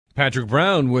Patrick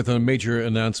Brown with a major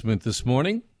announcement this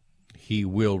morning. He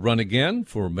will run again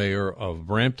for mayor of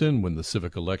Brampton when the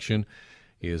civic election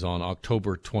is on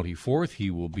October 24th.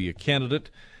 He will be a candidate.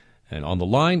 And on the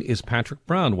line is Patrick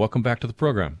Brown. Welcome back to the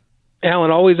program. Alan,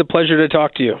 always a pleasure to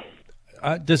talk to you.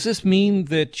 Does this mean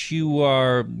that you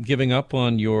are giving up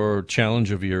on your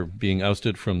challenge of your being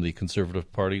ousted from the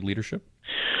Conservative Party leadership?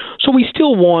 So we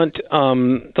still want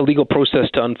the legal process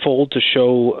to unfold to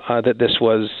show that this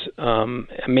was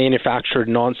manufactured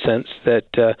nonsense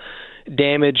that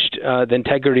damaged the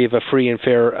integrity of a free and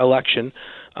fair election.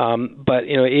 But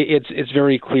it's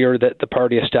very clear that the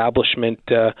party establishment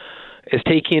is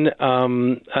taking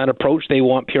an approach. They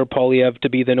want Pierre Poilievre to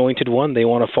be the anointed one. They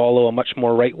want to follow a much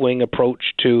more right-wing approach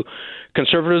to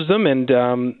conservatism, and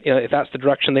if that's the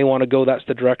direction they want to go, that's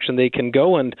the direction they can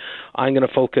go, and I'm going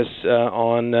to focus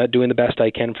on doing the best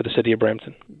I can for the city of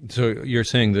Brampton. So you're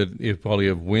saying that if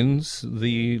Poilievre wins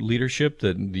the leadership,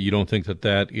 that you don't think that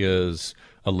that is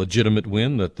a legitimate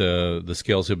win, that the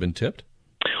scales have been tipped?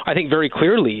 I think very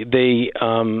clearly the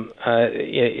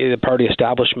party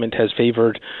establishment has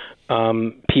favored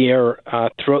Pierre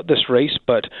throughout this race,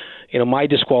 but my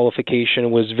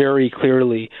disqualification was very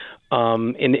clearly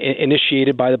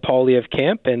initiated by the Poilievre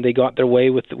camp, and they got their way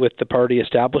with the party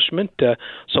establishment.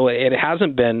 So it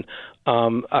hasn't been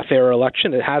a fair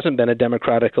election. It hasn't been a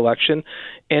democratic election.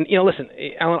 And listen,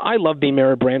 Alan, I love being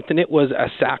mayor of Brampton. It was a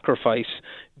sacrifice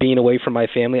being away from my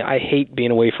family. I hate being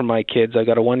away from my kids. I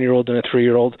got a 1-year-old and a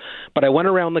 3-year-old. But I went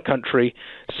around the country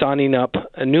signing up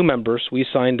new members. We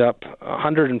signed up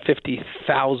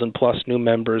 150,000 plus new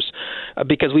members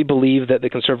because we believe that the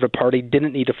Conservative Party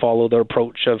didn't need to follow their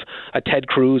approach of a Ted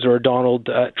Cruz or a Donald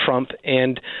Trump.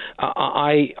 And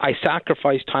I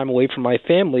sacrificed time away from my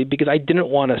family because I didn't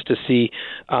want us to see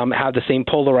have the same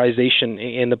polarization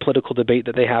in the political debate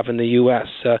that they have in the U.S.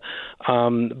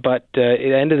 But at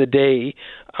the end of the day,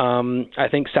 I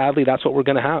think, sadly, that's what we're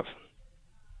going to have.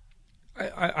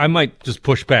 I might just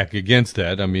push back against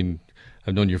that. I mean,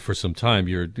 I've known you for some time.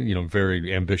 You're, a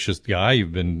very ambitious guy.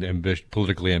 You've been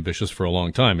politically ambitious for a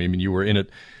long time. I mean, you were in it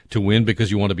to win because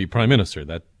you want to be prime minister.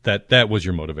 That was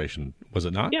your motivation, was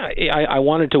it not? Yeah, I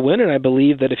wanted to win, and I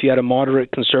believe that if you had a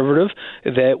moderate conservative,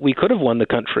 that we could have won the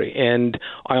country. And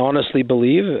I honestly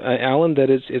believe, Alan, that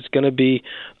it's going to be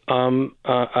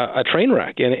a train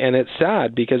wreck, and it's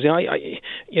sad because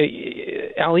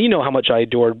Alan, you know how much I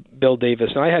adored Bill Davis,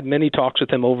 and I had many talks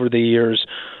with him over the years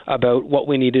about what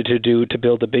we needed to do to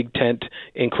build a big tent,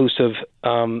 inclusive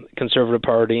Conservative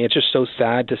Party. It's just so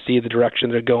sad to see the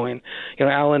direction they're going.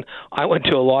 Alan, I went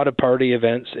to a lot of party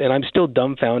events, and I'm still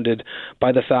dumbfounded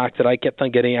by the fact that I kept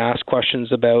on getting asked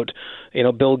questions about,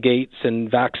 Bill Gates and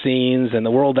vaccines and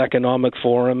the World Economic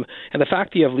Forum, and the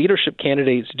fact that you have leadership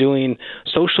candidates doing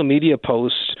social media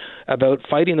posts about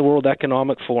fighting the World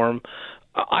Economic Forum.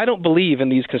 I don't believe in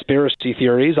these conspiracy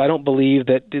theories. I don't believe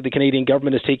that the Canadian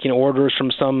government is taking orders from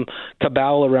some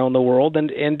cabal around the world.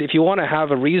 And if you want to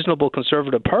have a reasonable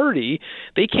Conservative Party,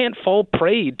 they can't fall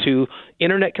prey to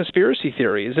internet conspiracy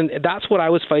theories. And that's what I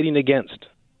was fighting against.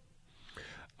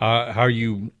 How are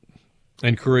you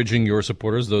encouraging your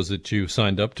supporters, those that you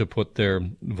signed up, to put their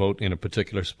vote in a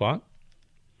particular spot?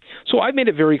 So I made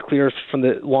it very clear from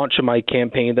the launch of my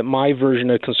campaign that my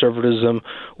version of conservatism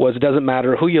was it doesn't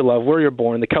matter who you love, where you're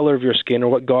born, the color of your skin, or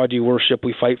what God you worship,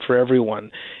 we fight for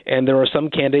everyone. And there are some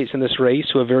candidates in this race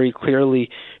who have very clearly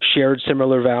shared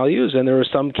similar values, and there are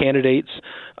some candidates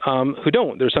who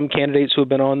don't. There's some candidates who have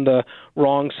been on the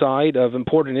wrong side of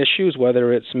important issues,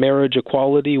 whether it's marriage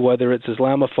equality, whether it's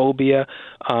Islamophobia,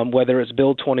 whether it's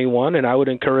Bill 21, and I would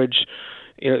encourage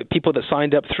people that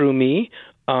signed up through me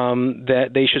that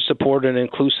they should support an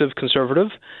inclusive Conservative.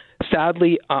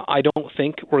 Sadly, I don't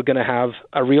think we're going to have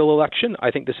a real election.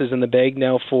 I think this is in the bag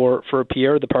now for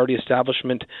Pierre. The party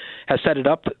establishment has set it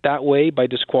up that way by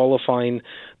disqualifying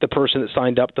the person that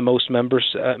signed up the most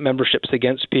memberships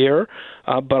against Pierre.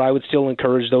 But I would still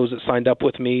encourage those that signed up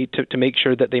with me to make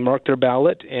sure that they mark their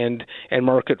ballot and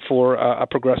mark it for a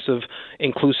progressive,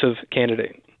 inclusive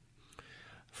candidate.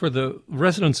 For the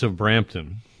residents of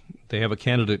Brampton, they have a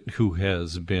candidate who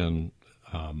has been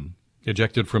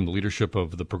ejected from the leadership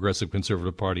of the Progressive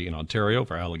Conservative Party in Ontario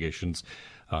for allegations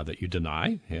that you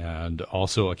deny, and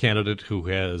also a candidate who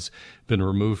has been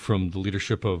removed from the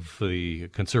leadership of the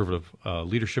Conservative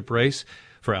leadership race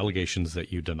for allegations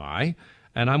that you deny.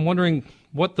 And I'm wondering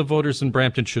what the voters in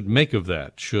Brampton should make of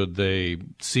that. Should they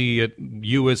see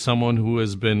you as someone who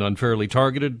has been unfairly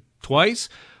targeted twice,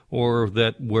 or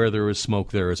that where there is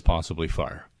smoke, there is possibly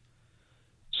fire?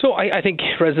 So I think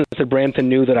residents of Brampton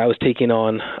knew that I was taking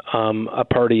on a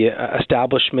party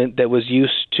establishment that was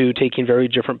used to taking very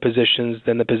different positions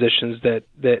than the positions that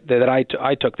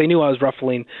I took. They knew I was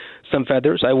ruffling some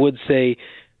feathers. I would say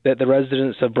that the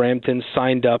residents of Brampton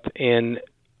signed up in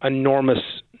enormous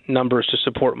numbers to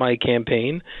support my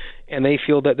campaign, and they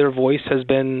feel that their voice has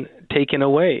been taken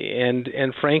away.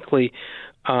 And frankly,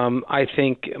 I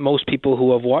think most people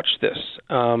who have watched this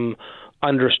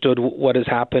understood what has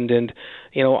happened. And,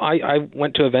 I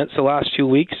went to events the last few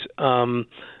weeks,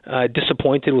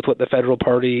 disappointed with what the federal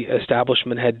party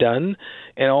establishment had done.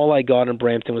 And all I got in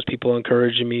Brampton was people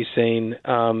encouraging me, saying,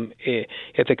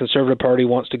 if the Conservative Party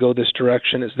wants to go this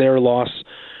direction, it's their loss.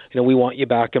 We want you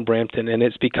back in Brampton. And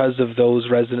it's because of those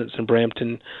residents in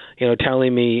Brampton,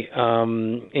 telling me,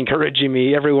 encouraging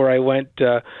me everywhere I went,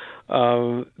 that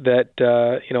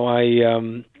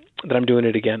I'm doing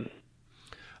it again.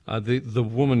 The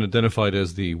woman identified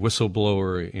as the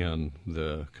whistleblower in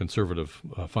the Conservative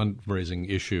fundraising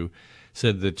issue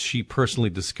said that she personally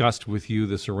discussed with you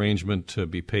this arrangement to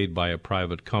be paid by a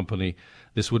private company.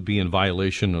 This would be in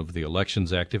violation of the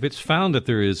Elections Act. If it's found that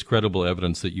there is credible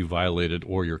evidence that you violated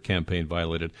or your campaign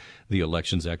violated the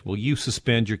Elections Act, will you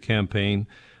suspend your campaign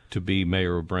to be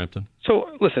mayor of Brampton? So,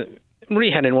 listen,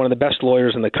 Marie Henein, one of the best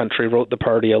lawyers in the country, wrote the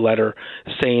party a letter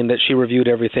saying that she reviewed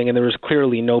everything and there was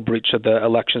clearly no breach of the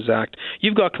Elections Act.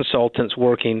 You've got consultants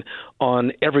working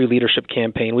on every leadership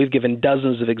campaign. We've given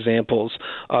dozens of examples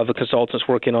of the consultants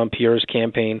working on Pierre's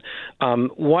campaign.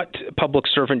 What public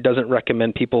servant doesn't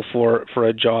recommend people for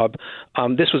a job?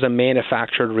 This was a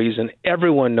manufactured reason.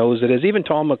 Everyone knows it is. Even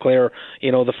Tom McClare,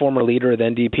 the former leader of the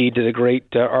NDP, did a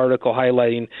great article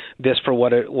highlighting this for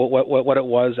what it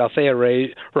was. Althea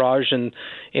Raj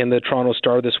in the Toronto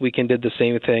Star this weekend did the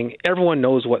same thing. Everyone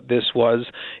knows what this was.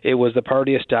 It was the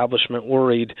party establishment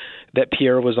worried that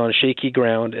Pierre was on shaky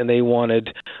ground, and they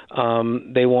wanted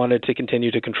to continue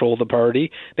to control the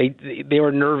party. They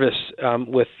were nervous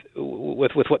with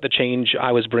what the change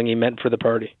I was bringing meant for the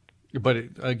party. But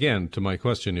again, to my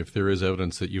question, if there is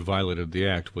evidence that you violated the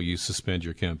act, will you suspend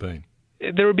your campaign?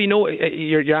 There would be no.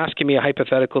 You're asking me a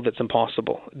hypothetical that's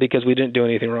impossible because we didn't do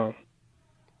anything wrong.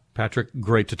 Patrick,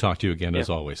 great to talk to you again, as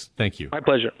always. Thank you. My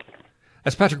pleasure.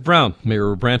 That's Patrick Brown,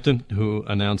 Mayor of Brampton, who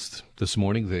announced this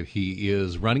morning that he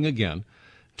is running again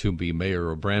to be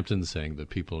mayor of Brampton, saying that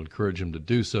people encourage him to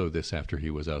do so, this after he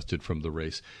was ousted from the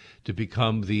race, to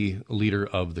become the leader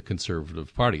of the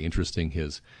Conservative Party. Interesting,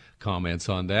 his comments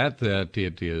on that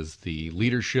it is the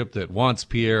leadership that wants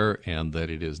Pierre and that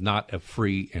it is not a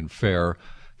free and fair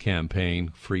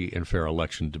campaign, free and fair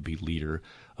election to be leader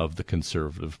of the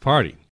Conservative Party.